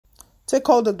Take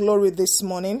all the glory this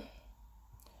morning.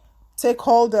 Take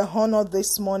all the honor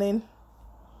this morning.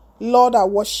 Lord, I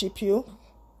worship you.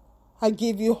 I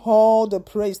give you all the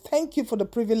praise. Thank you for the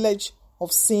privilege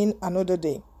of seeing another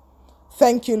day.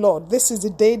 Thank you, Lord. This is the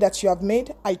day that you have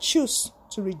made. I choose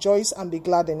to rejoice and be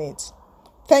glad in it.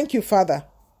 Thank you, Father.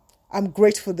 I'm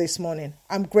grateful this morning.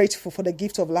 I'm grateful for the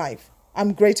gift of life.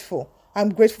 I'm grateful.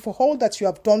 I'm grateful for all that you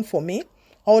have done for me,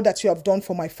 all that you have done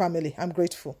for my family. I'm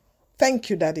grateful. Thank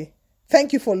you, Daddy.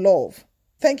 Thank you for love.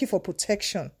 Thank you for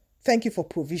protection. Thank you for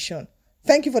provision.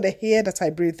 Thank you for the air that I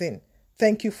breathe in.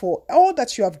 Thank you for all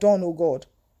that you have done, oh God.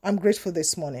 I'm grateful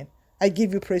this morning. I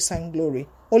give you praise and glory.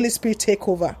 Holy Spirit, take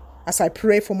over as I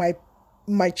pray for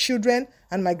my children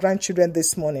and my grandchildren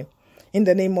this morning. In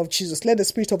the name of Jesus, let the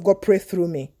Spirit of God pray through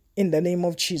me. In the name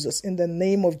of Jesus. In the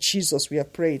name of Jesus, we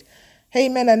have prayed.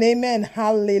 Amen and amen.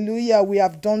 Hallelujah. We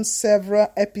have done several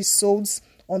episodes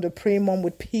on the Pray Mom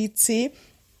with PT.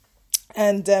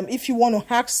 And if you want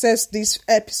to access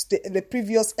the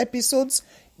previous episodes,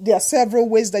 there are several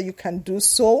ways that you can do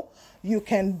so. You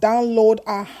can download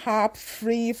our app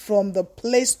free from the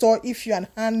Play Store if you're an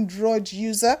Android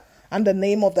user, and the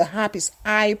name of the app is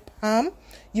iPalm.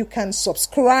 You can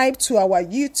subscribe to our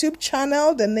YouTube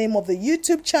channel. The name of the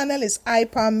YouTube channel is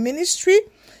iPalm Ministry.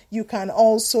 You can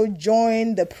also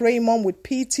join the Pray Mom with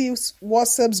PT's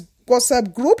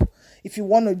WhatsApp group. If you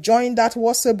want to join that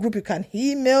WhatsApp group, you can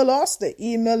email us. The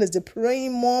email is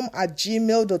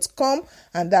theprayingmom@gmail.com,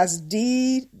 and that's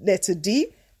letter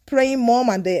D, praying mom,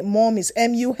 and the mom is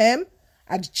MUM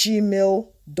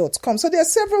 @gmail.com. So there are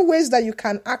several ways that you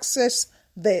can access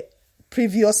the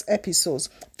previous episodes.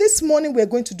 This morning, we're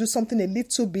going to do something a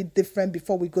little bit different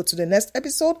before we go to the next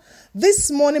episode.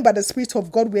 This morning, by the Spirit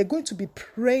of God, we're going to be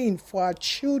praying for our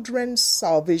children's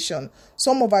salvation.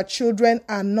 Some of our children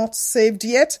are not saved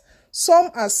yet.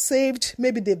 Some are saved,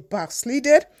 maybe they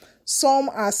backslided. Some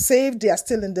are saved, they are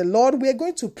still in the Lord. We are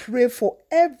going to pray for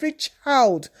every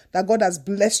child that God has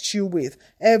blessed you with.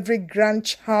 Every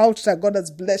grandchild that God has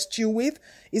blessed you with.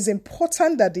 It's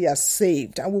important that they are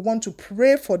saved, and we want to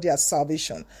pray for their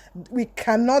salvation. It's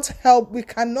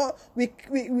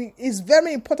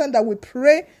very important that we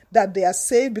pray that they are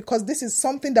saved, because this is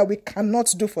something that we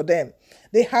cannot do for them.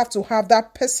 They have to have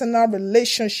that personal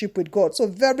relationship with God. So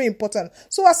very important.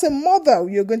 So as a mother,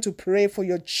 you're going to pray for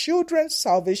your children's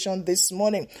salvation this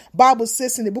morning. Bible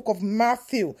says in the book of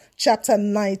Matthew, chapter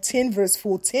 19, verse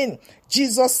 14,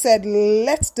 Jesus said,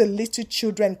 "Let the little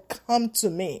children come to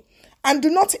me, and do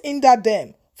not hinder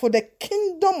them, for the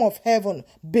kingdom of heaven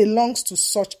belongs to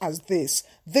such as this."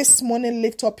 This morning,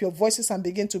 lift up your voices and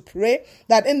begin to pray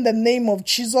that in the name of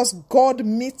Jesus, God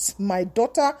meets my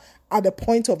daughter at the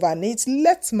point of her needs.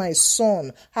 Let my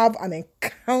son have an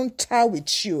encounter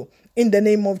with you. In the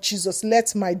name of Jesus,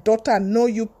 let my daughter know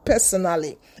you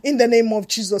personally. In the name of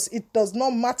Jesus, it does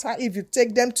not matter if you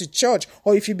take them to church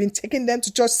or if you've been taking them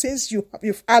to church since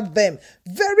you've had them.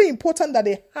 Very important that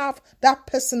they have that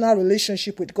personal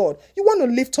relationship with God. You want to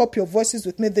lift up your voices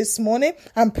with me this morning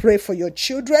and pray for your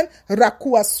children.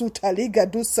 Rakua sutaliga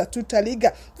du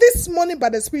satutaliga. This morning, by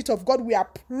the Spirit of God, we are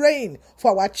praying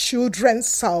for our children's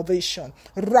salvation.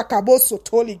 Rakabo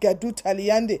sotoliga du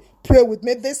taliande. Pray with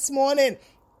me this morning.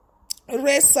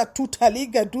 Resa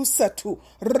tutaliga du satu,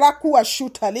 rakua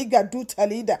shutaliga du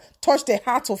talida. Touch the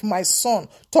heart of my son,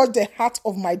 touch the heart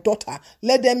of my daughter.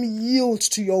 Let them yield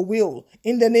to your will.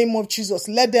 In the name of Jesus,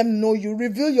 let them know you.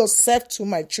 Reveal yourself to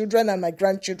my children and my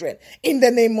grandchildren. In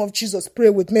the name of Jesus, pray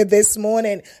with me this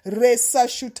morning. Resa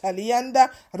shutalianda,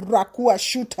 rakua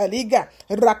shutaliga,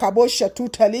 rakabosha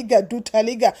tutaliga du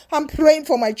taliga. I'm praying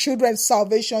for my children's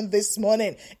salvation this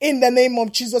morning. In the name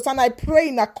of Jesus, and I pray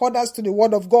in accordance to the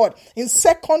word of God. In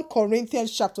 2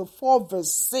 Corinthians chapter 4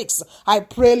 verse 6, I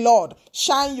pray, Lord,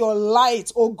 shine your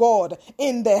light, oh God,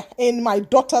 in my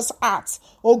daughter's heart,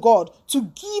 oh God, to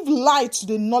give light to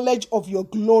the knowledge of your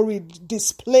glory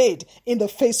displayed in the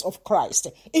face of Christ.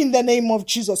 In the name of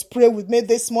Jesus, pray with me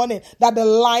this morning that the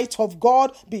light of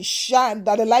God shine,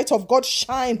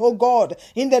 oh God,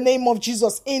 in the name of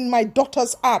Jesus, in my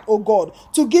daughter's heart, oh God,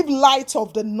 to give light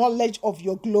of the knowledge of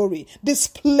your glory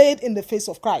displayed in the face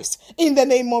of Christ. In the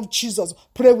name of Jesus,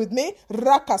 pray with me.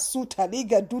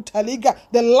 Rakasutaliga dutaliga,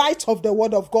 the light of the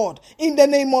word of God. In the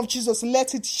name of Jesus,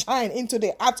 let it shine into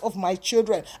the heart of my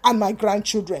children and my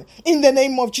grandchildren. In the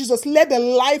name of Jesus, let the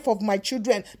life of my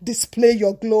children display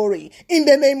your glory. In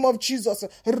the name of Jesus,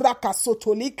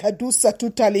 Rakasotolika dusa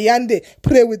tutaliande.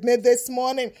 Pray with me this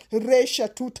morning. Resha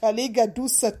tutaliga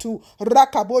dusa tu,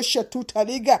 Rakabosha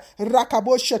tutaliga,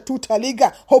 Rakabosha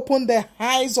tutaliga. Open the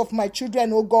eyes of my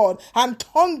children, oh God, and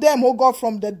turn them, oh God,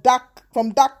 from the dark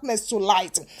darkness to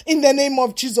light. In the name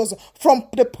of Jesus, from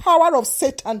the power of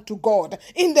Satan to God.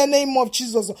 In the name of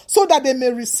Jesus, so that they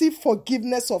may receive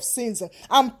forgiveness of sins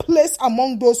and place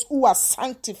among those who are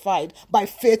sanctified by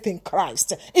faith in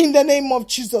Christ. In the name of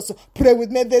Jesus, pray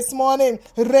with me this morning.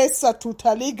 Resa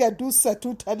tutaliga, dusa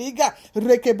tutaliga,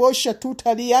 rekebosha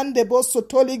tutaliande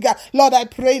bosotoliga. Lord, I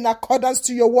pray in accordance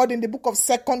to your word in the book of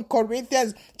 2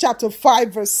 Corinthians chapter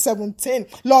 5 verse 17.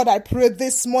 Lord, I pray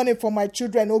this morning for my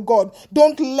children, oh God.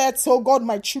 Don't let, oh God,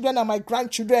 my children and my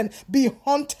grandchildren be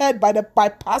haunted by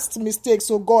past mistakes,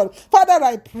 oh God. Father,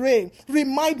 I pray,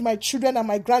 remind my children and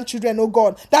my grandchildren, oh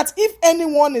God, that if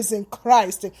anyone is in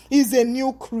Christ, is a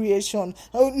new creation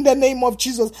in the name of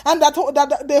Jesus, and that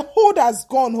the old has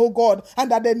gone, oh God,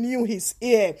 and that the new is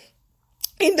here.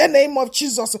 In the name of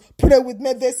Jesus, pray with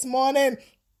me this morning.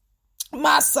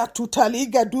 Masa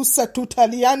tutaliga dusa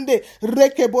tutaliande,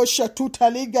 rekebosha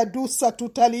tutaliga dusa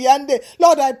tutaliande.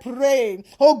 Lord, I pray,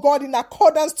 oh God, in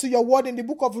accordance to your word in the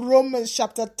book of Romans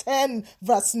chapter 10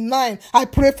 verse 9, I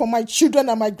pray for my children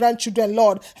and my grandchildren,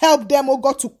 Lord. Help them, oh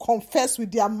God, to confess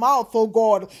with their mouth, oh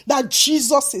God, that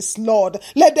Jesus is Lord.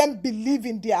 Let them believe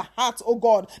in their heart, oh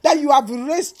God, that you have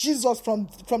raised Jesus from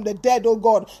the dead, oh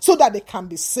God, so that they can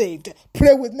be saved.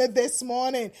 Pray with me this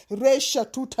morning. Resha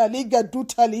tutaliga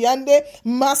dutaliande.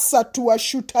 Masa tua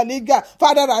shutaliga.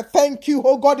 Father, I thank you,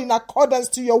 oh God, in accordance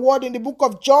to your word in the book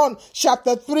of John,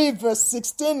 chapter 3, verse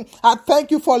 16. I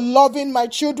thank you for loving my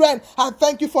children. I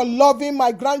thank you for loving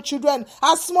my grandchildren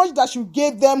as much that you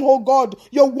gave them, oh God,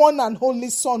 your one and only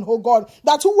Son, oh God,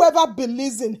 that whoever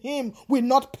believes in him will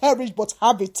not perish but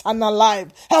have eternal life.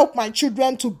 Help my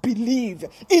children to believe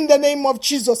in the name of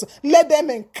Jesus. Let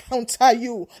them encounter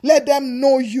you. Let them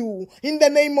know you in the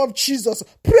name of Jesus.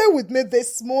 Pray with me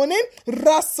this morning.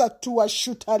 Rasa tua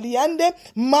shutaliande,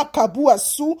 makabua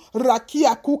su,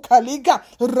 rakia kukaliga,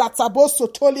 rataboso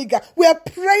toliga. We are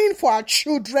praying for our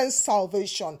children's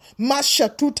salvation. Masha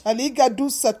tutaliga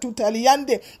dusa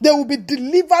tutaliande. They will be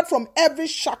delivered from every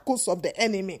shackles of the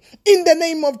enemy. In the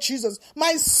name of Jesus,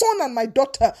 my son and my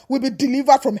daughter will be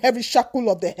delivered from every shackle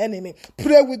of the enemy.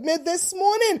 Pray with me this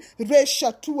morning.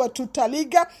 Resha tua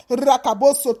tutaliga,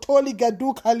 rakaboso toliga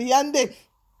dukaliande.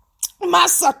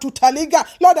 Masa tutaliga.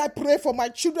 Lord, I pray for my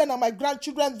children and my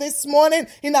grandchildren this morning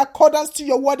in accordance to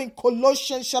your word in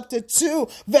Colossians chapter 2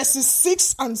 verses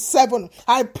 6 and 7.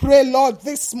 I pray, Lord,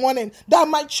 this morning that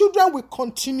my children will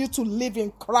continue to live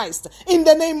in Christ. In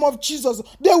the name of Jesus,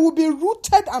 they will be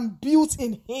rooted and built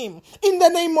in him. In the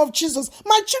name of Jesus,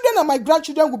 my children and my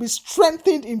grandchildren will be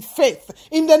strengthened in faith.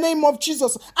 In the name of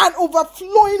Jesus, and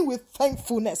overflowing with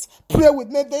thankfulness. Pray with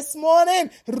me this morning.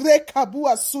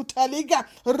 Rekabua sutaliga.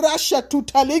 Rasha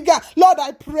tutaliga. Lord,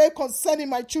 I pray concerning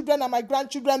my children and my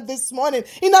grandchildren this morning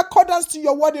in accordance to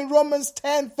your word in Romans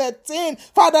 10:13.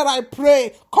 Father, I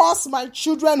pray, cause my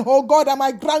children, oh God, and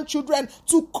my grandchildren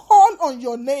to call on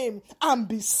your name and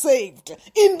be saved.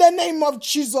 In the name of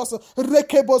Jesus,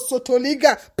 Rekebo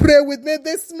Sotoliga, pray with me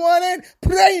this morning,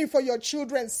 praying for your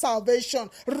children's salvation.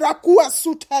 Rakua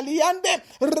Sutaliande,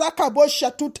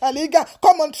 Rakabosha Tutaliga,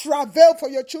 come and travail for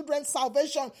your children's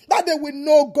salvation, that they will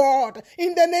know God.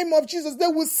 In the name of Jesus, they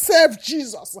will serve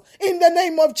Jesus. In the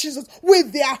name of Jesus,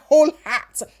 with their whole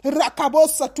heart.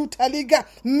 Rakabosa Tutaliga,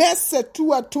 Mese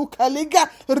Tua Tukaliga,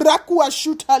 Rakua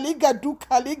Shutaliga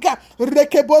Dukaliga,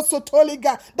 Rekeboso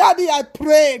Toliga. Daddy, I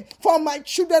pray for my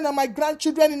children and my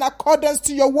grandchildren in accordance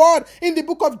to your word in the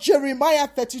book of Jeremiah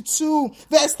 32,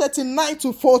 verse 39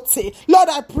 to 40. Lord,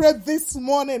 I pray this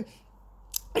morning,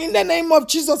 in the name of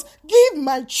Jesus, give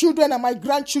my children and my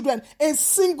grandchildren a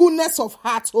singleness of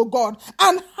heart, oh God,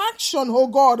 and action, oh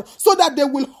God, so that they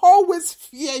will always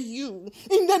fear you.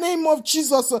 In the name of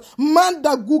Jesus,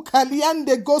 Manda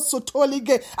Gukaliande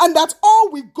Gosotolige, and that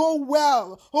all will go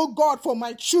well, oh God, for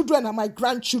my children and my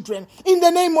grandchildren. In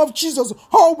the name of Jesus,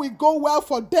 all will go well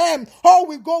for them, all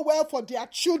will go well for their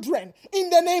children. In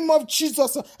the name of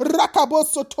Jesus,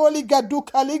 Rakabosotoliga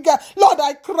Dukaliga. Lord,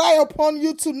 I cry upon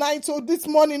you tonight, oh this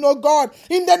morning, oh God,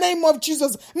 in the name of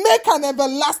Jesus, make an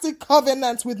everlasting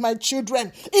covenant with my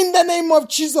children. In the name of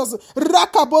Jesus,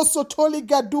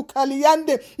 Rakabosotoliga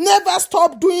Dukaliande. Never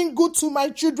stop doing good to my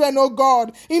children, oh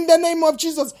God. In the name of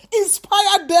Jesus,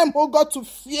 inspire them, oh God, to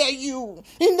fear you.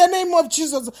 In the name of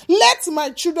Jesus, let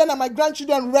my children and my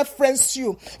grandchildren reference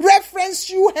you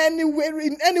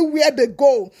anywhere they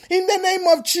go. In the name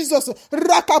of Jesus,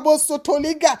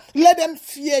 Rakabosotoliga, let them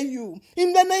fear you.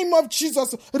 In the name of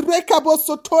Jesus, Rekaboso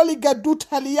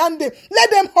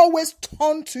Let them always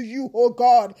turn to you, oh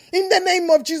God. In the name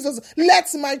of Jesus,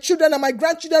 let my children and my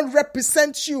grandchildren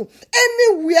represent you.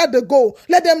 Anywhere they go,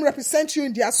 let them represent you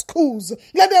in their schools.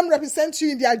 Let them represent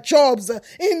you in their jobs,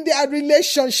 in their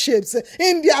relationships,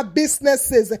 in their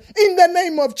businesses. In the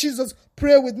name of Jesus,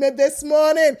 pray with me this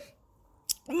morning.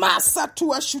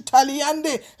 Masatua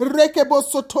shutaliande rekebo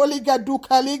sotoliga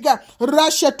dukaliga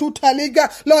rasha tutaliga.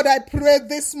 Lord, I pray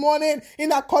this morning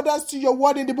in accordance to your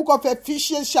word in the book of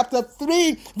Ephesians chapter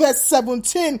 3 verse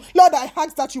 17. Lord, I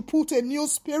ask that you put a new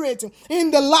spirit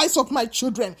in the lives of my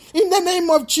children. In the name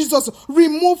of Jesus,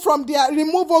 remove,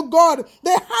 oh God,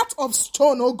 the heart of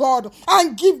stone, oh God,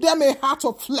 and give them a heart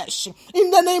of flesh.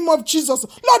 In the name of Jesus,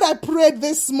 Lord, I pray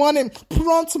this morning,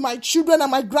 prompt my children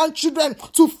and my grandchildren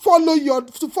to follow your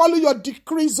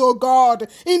decrees, oh God.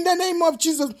 In the name of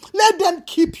Jesus, let them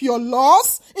keep your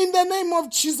laws. In the name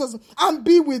of Jesus, and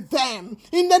be with them.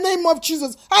 In the name of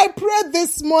Jesus, I pray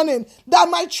this morning that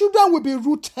my children will be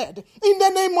rooted. In the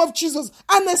name of Jesus,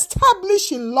 and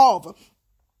established in love.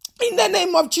 In the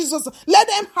name of Jesus, let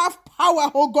them have power,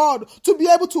 oh God, to be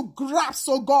able to grasp,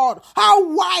 oh God,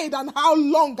 how wide and how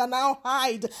long and how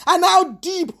high and how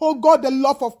deep, oh God, the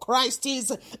love of Christ is.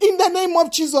 In the name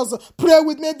of Jesus, pray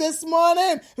with me this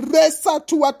morning. Resa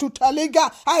tua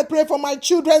tutaliga. I pray for my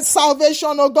children's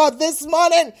salvation, oh God, this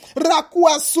morning.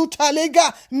 Rakua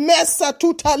sutaliga, mesa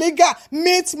tutaliga.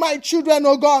 Meet my children,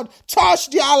 oh God. Touch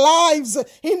their lives.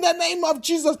 In the name of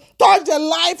Jesus, touch the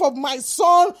life of my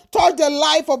son. Touch the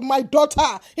life of my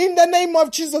daughter. In the name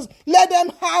of Jesus, let them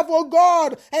have, oh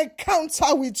God,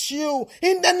 encounter with you.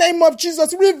 In the name of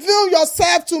Jesus, reveal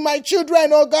yourself to my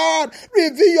children, oh God.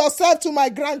 Reveal yourself to my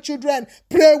grandchildren.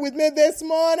 Pray with me this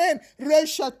morning.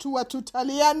 Resha tua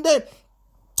tutaliande.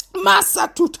 Masa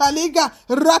tutaliga,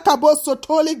 rakaboso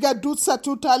toliga, dutsa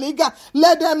tutaliga.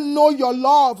 Let them know your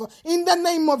love. In the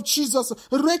name of Jesus.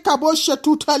 Rekabosha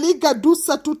tutaliga,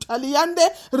 dutsa tutaliande,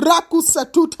 rakusa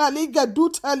tutaliga,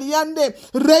 dutaliande,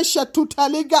 resha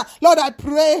tutaliga. Lord, I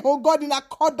pray, oh God, in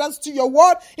accordance to your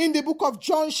word in the book of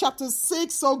John chapter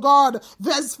 6, oh God,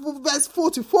 verse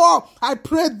 44. I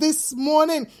pray this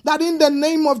morning that in the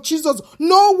name of Jesus,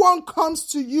 no one comes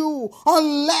to you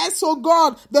unless, oh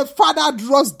God, the Father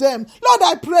draws them. Lord,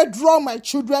 I pray, draw my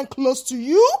children close to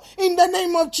you in the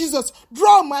name of Jesus.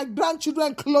 Draw my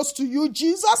grandchildren close to you,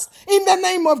 Jesus, in the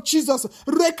name of Jesus.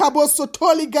 Rekaboso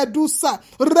toliga dusa,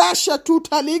 rasha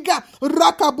tutaliga,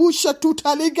 rakabusha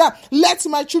tutaliga. Let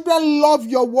my children love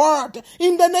your word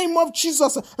in the name of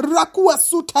Jesus. Rakua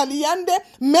sutaliande,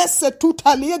 mese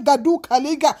tutaliga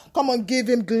dukaliga. Come on, give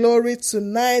him glory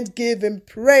tonight. Give him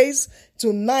praise.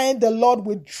 Tonight, the Lord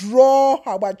will draw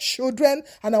our children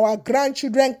and our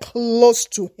grandchildren close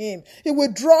to him. He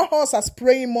will draw us as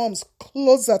praying moms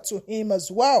closer to him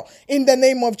as well. In the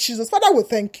name of Jesus. Father, we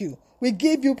thank you. We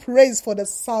give you praise for the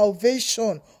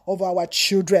salvation of our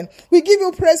children. We give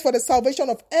you praise for the salvation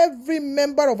of every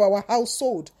member of our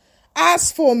household.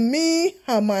 As for me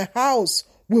and my house,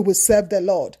 we will serve the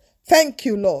Lord. Thank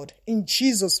you, Lord. In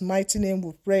Jesus' mighty name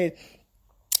we pray.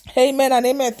 Amen and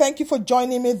amen. Thank you for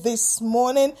joining me this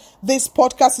morning. This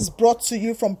podcast is brought to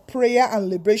you from Prayer and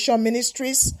Liberation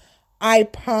Ministries,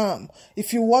 IPAM.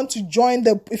 If you want to join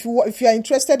if you are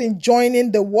interested in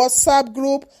joining the WhatsApp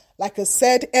group, like I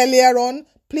said earlier on,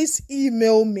 please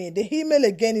email me. The email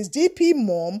again is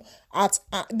dpmom at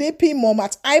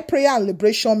iPrayer and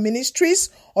Liberation Ministries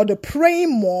or the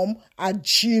praying mom at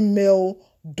gmail.com.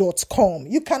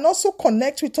 You can also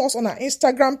connect with us on our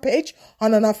Instagram page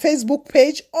and on our Facebook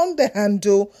page on the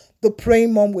handle The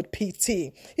Praying Mom with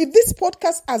PT. If this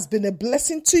podcast has been a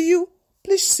blessing to you,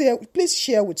 please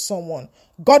share with someone.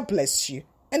 God bless you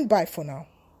and bye for now.